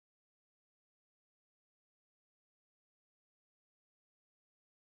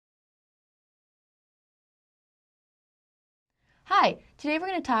Hi, today we're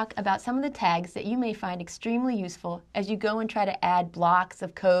going to talk about some of the tags that you may find extremely useful as you go and try to add blocks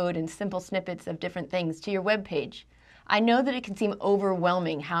of code and simple snippets of different things to your web page. I know that it can seem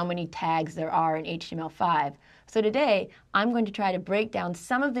overwhelming how many tags there are in HTML5, so today I'm going to try to break down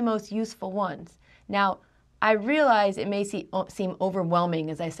some of the most useful ones. Now, I realize it may seem overwhelming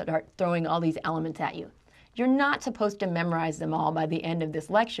as I start throwing all these elements at you. You're not supposed to memorize them all by the end of this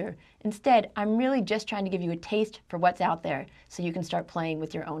lecture. Instead, I'm really just trying to give you a taste for what's out there so you can start playing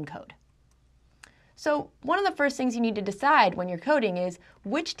with your own code. So one of the first things you need to decide when you're coding is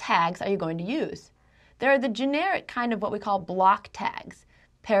which tags are you going to use. There are the generic kind of what we call block tags,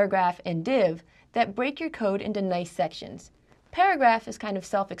 paragraph and div, that break your code into nice sections. Paragraph is kind of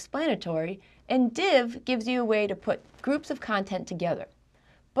self-explanatory, and div gives you a way to put groups of content together.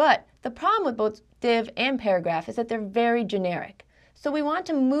 But the problem with both div and paragraph is that they're very generic. So we want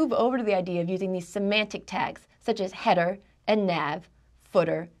to move over to the idea of using these semantic tags, such as header and nav,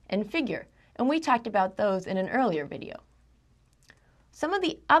 footer, and figure. And we talked about those in an earlier video. Some of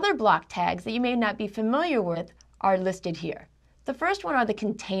the other block tags that you may not be familiar with are listed here. The first one are the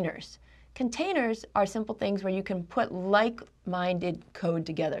containers. Containers are simple things where you can put like-minded code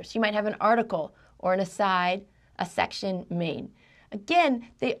together. So you might have an article or an aside, a section, main. Again,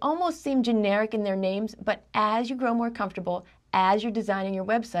 they almost seem generic in their names, but as you grow more comfortable, as you're designing your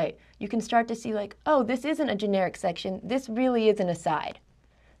website, you can start to see like, oh, this isn't a generic section, this really is an aside.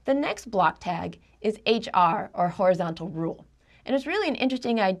 The next block tag is HR, or horizontal rule. And it's really an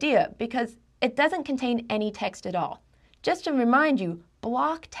interesting idea because it doesn't contain any text at all. Just to remind you,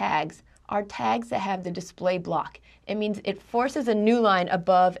 block tags are tags that have the display block. It means it forces a new line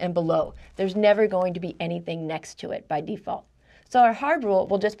above and below. There's never going to be anything next to it by default. So our hard rule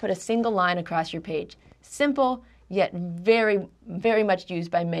will just put a single line across your page. Simple, yet very, very much used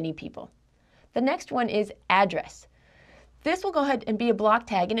by many people. The next one is address. This will go ahead and be a block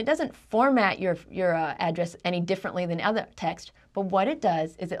tag, and it doesn't format your address any differently than other text, but what it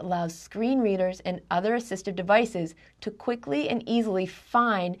does is it allows screen readers and other assistive devices to quickly and easily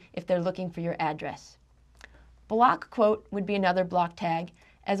find if they're looking for your address. Block quote would be another block tag,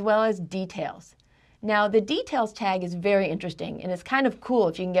 as well as details. Now, the details tag is very interesting, and it's kind of cool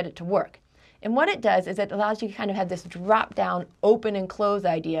if you can get it to work. And what it does is it allows you to kind of have this drop-down open and close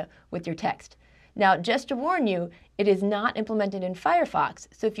idea with your text. Now, just to warn you, it is not implemented in Firefox,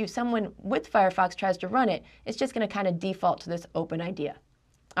 so if someone with Firefox tries to run it, it's just going to kind of default to this open idea.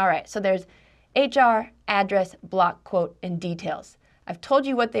 All right, so there's HR, address, block quote, and details. I've told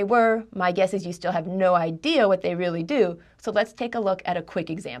you what they were. My guess is you still have no idea what they really do, so let's take a look at a quick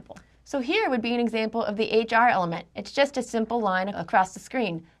example. So here would be an example of the HR element. It's just a simple line across the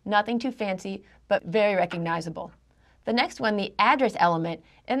screen, nothing too fancy, but very recognizable. The next one, the address element,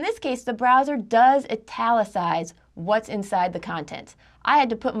 in this case, the browser does italicize what's inside the contents. I had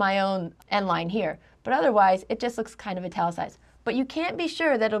to put my own end line here, but otherwise it just looks kind of italicized. But you can't be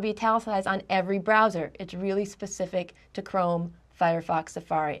sure that it'll be italicized on every browser. It's really specific to Chrome, Firefox,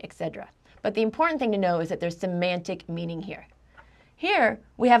 Safari, etc. But the important thing to know is that there's semantic meaning here. Here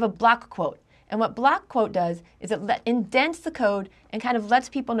we have a block quote, and what block quote does is it indents the code and kind of lets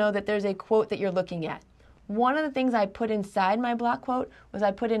people know that there's a quote that you're looking at. One of the things I put inside my block quote was I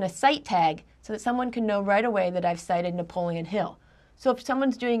put in a cite tag so that someone can know right away that I've cited Napoleon Hill. So if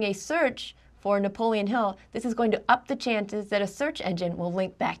someone's doing a search for Napoleon Hill, this is going to up the chances that a search engine will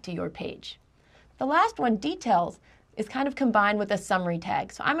link back to your page. The last one, details, is kind of combined with a summary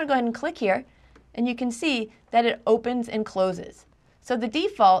tag. So I'm going to go ahead and click here, and you can see that it opens and closes. So the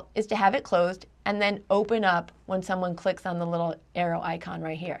default is to have it closed and then open up when someone clicks on the little arrow icon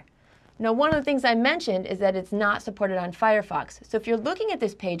right here. Now, one of the things I mentioned is that it's not supported on Firefox. So if you're looking at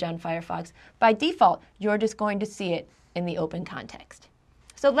this page on Firefox, by default, you're just going to see it in the open context.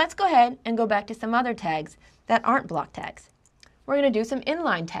 So let's go ahead and go back to some other tags that aren't block tags. We're going to do some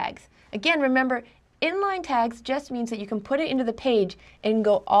inline tags. Again, remember, inline tags just means that you can put it into the page and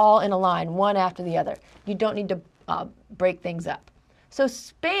go all in a line, one after the other. You don't need to break things up. So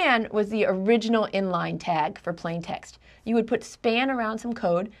span was the original inline tag for plain text. You would put span around some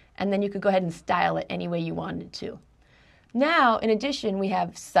code, and then you could go ahead and style it any way you wanted to. Now, in addition, we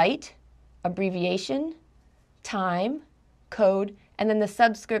have cite, abbreviation, time, code, and then the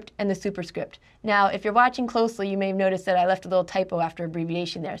subscript and the superscript. Now, if you're watching closely, you may have noticed that I left a little typo after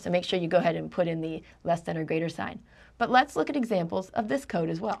abbreviation there, so make sure you go ahead and put in the less than or greater sign. But let's look at examples of this code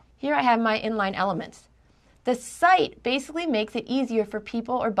as well. Here I have my inline elements. The cite basically makes it easier for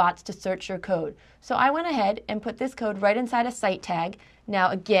people or bots to search your code. So I went ahead and put this code right inside a cite tag.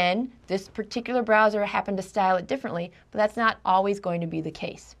 Now again, this particular browser happened to style it differently, but that's not always going to be the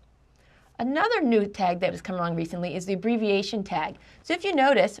case. Another new tag that has come along recently is the abbreviation tag. So if you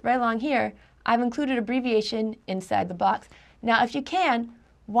notice, right along here, I've included abbreviation inside the box. Now, if you can,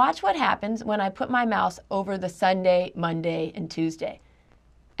 watch what happens when I put my mouse over the Sunday, Monday, and Tuesday.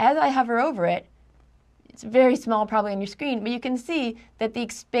 As I hover over it, it's very small probably on your screen, but you can see that the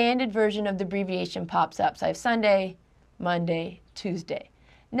expanded version of the abbreviation pops up. So I have Sunday, Monday, Tuesday.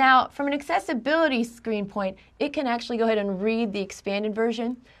 Now, from an accessibility screen point, it can actually go ahead and read the expanded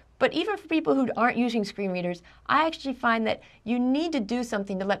version. But even for people who aren't using screen readers, I actually find that you need to do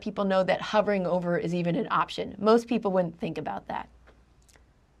something to let people know that hovering over is even an option. Most people wouldn't think about that.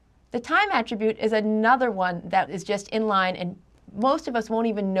 The time attribute is another one that is just inline, and most of us won't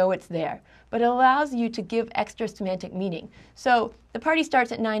even know it's there. But it allows you to give extra semantic meaning. So the party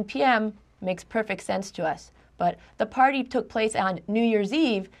starts at 9 p.m. makes perfect sense to us. But the party took place on New Year's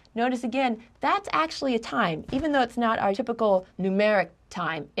Eve. Notice again, that's actually a time. Even though it's not our typical numeric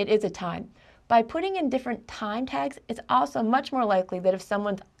time, it is a time. By putting in different time tags, it's also much more likely that if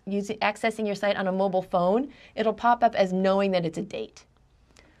someone's accessing your site on a mobile phone, it'll pop up as knowing that it's a date.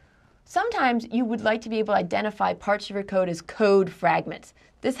 Sometimes you would like to be able to identify parts of your code as code fragments.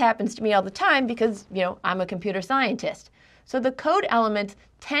 This happens to me all the time because, I'm a computer scientist. So the code elements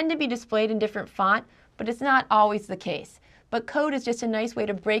tend to be displayed in different font, but it's not always the case. But code is just a nice way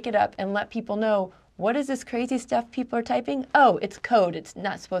to break it up and let people know, what is this crazy stuff people are typing? Oh, it's code. It's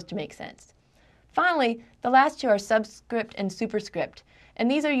not supposed to make sense. Finally, the last two are subscript and superscript. And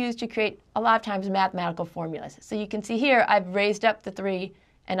these are used to create, a lot of times, mathematical formulas. So you can see here, I've raised up the 3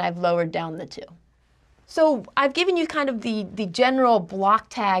 and I've lowered down the 2. So I've given you kind of the general block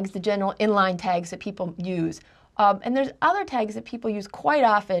tags, the general inline tags that people use. And there's other tags that people use quite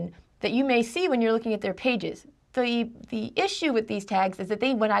often that you may see when you're looking at their pages. The issue with these tags is that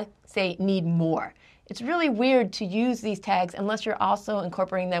they, when I say need more, it's really weird to use these tags unless you're also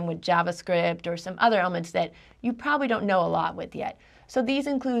incorporating them with JavaScript or some other elements that you probably don't know a lot with yet. So these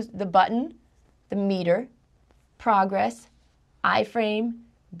include the button, the meter, progress, iframe,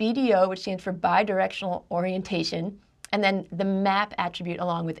 BDO, which stands for bidirectional orientation, and then the map attribute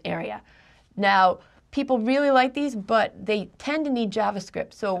along with area. Now, people really like these, but they tend to need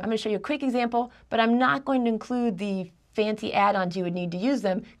JavaScript. So I'm going to show you a quick example, but I'm not going to include the fancy add-ons you would need to use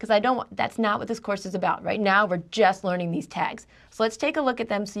them because that's not what this course is about. Right now, we're just learning these tags. So let's take a look at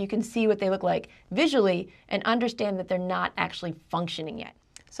them so you can see what they look like visually and understand that they're not actually functioning yet.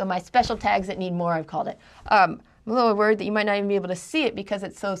 So my special tags that need more, I've called it. I'm a little worried that you might not even be able to see it because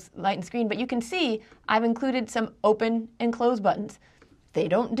it's so light in screen, but you can see I've included some open and close buttons. They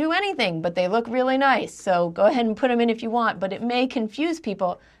don't do anything, but they look really nice. So go ahead and put them in if you want, but it may confuse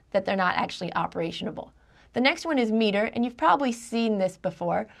people that they're not actually operationable. The next one is meter, and you've probably seen this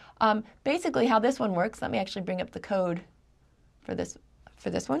before. Basically how this one works, let me actually bring up the code for this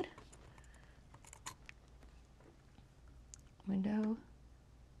one. Window.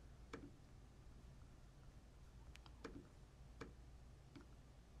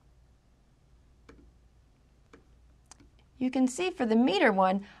 You can see for the meter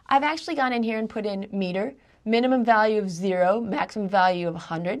one, I've actually gone in here and put in meter, minimum value of 0, maximum value of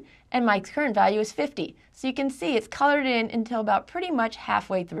 100, and my current value is 50. So you can see it's colored in until about pretty much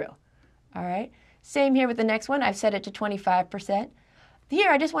halfway through. All right. Same here with the next one. I've set it to 25%.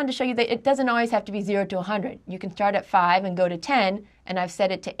 Here, I just wanted to show you that it doesn't always have to be 0 to 100. You can start at 5 and go to 10, and I've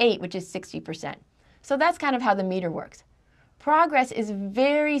set it to 8, which is 60%. So that's kind of how the meter works. Progress is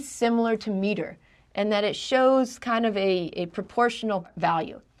very similar to meter, and that it shows kind of a proportional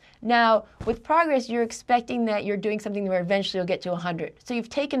value. Now, with progress, you're expecting that you're doing something where eventually you'll get to 100. So you've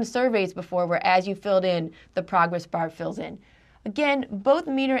taken surveys before where as you filled in, the progress bar fills in. Again, both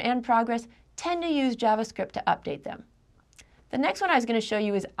meter and progress tend to use JavaScript to update them. The next one I was going to show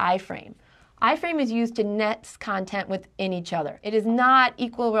you is iframe. iframe is used to net content within each other. It is not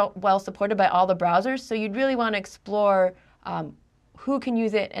equally well supported by all the browsers, so you'd really want to explore who can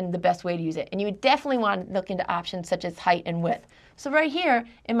use it and the best way to use it. And you would definitely want to look into options such as height and width. So right here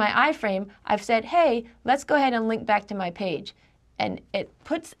in my iframe, I've said, hey, let's go ahead and link back to my page. And it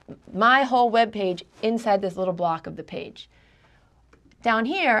puts my whole web page inside this little block of the page. Down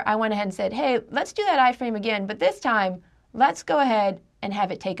here, I went ahead and said, hey, let's do that iframe again, but this time, let's go ahead and have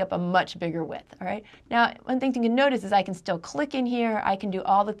it take up a much bigger width, all right? Now, one thing you can notice is I can still click in here, I can do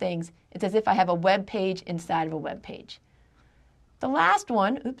all the things. It's as if I have a web page inside of a web page. The last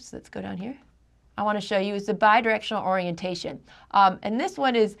one, oops, let's go down here, I want to show you is the bidirectional orientation. And this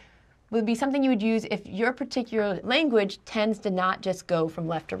one would be something you would use if your particular language tends to not just go from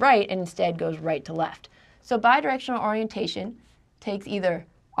left to right and instead goes right to left. So bidirectional orientation takes either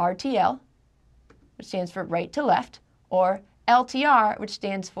RTL, which stands for right to left, or LTR, which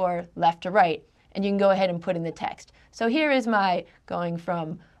stands for left to right, and you can go ahead and put in the text. So here is my going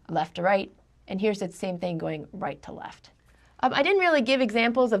from left to right, and here's the same thing going right to left. I didn't really give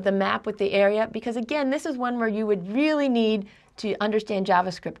examples of the map with the area because, again, this is one where you would really need to understand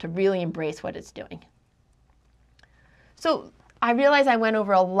JavaScript to really embrace what it's doing. So I realize I went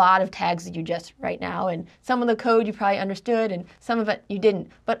over a lot of tags with you just right now, and some of the code you probably understood and some of it you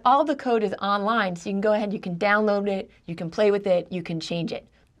didn't. But all the code is online, so you can go ahead, you can download it, you can play with it, you can change it,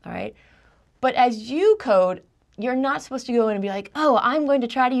 all right? But as you code, you're not supposed to go in and be like, oh, I'm going to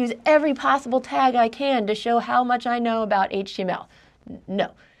try to use every possible tag I can to show how much I know about HTML.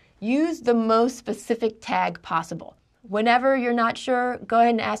 No. Use the most specific tag possible. Whenever you're not sure, go ahead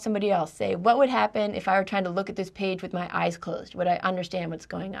and ask somebody else. Say, what would happen if I were trying to look at this page with my eyes closed? Would I understand what's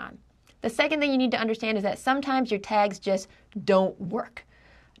going on? The second thing you need to understand is that sometimes your tags just don't work.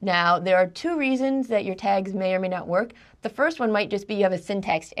 Now, there are two reasons that your tags may or may not work. The first one might just be you have a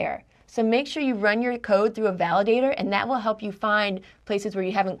syntax error. So make sure you run your code through a validator, and that will help you find places where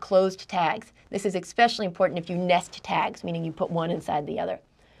you haven't closed tags. This is especially important if you nest tags, meaning you put one inside the other.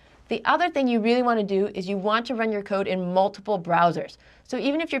 The other thing you really want to do is you want to run your code in multiple browsers. So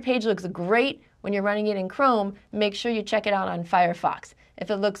even if your page looks great when you're running it in Chrome, make sure you check it out on Firefox.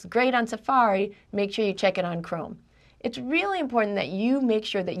 If it looks great on Safari, make sure you check it on Chrome. It's really important that you make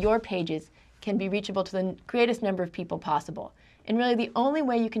sure that your pages can be reachable to the greatest number of people possible. And really the only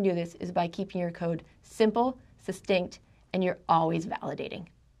way you can do this is by keeping your code simple, succinct, and you're always validating.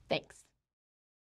 Thanks.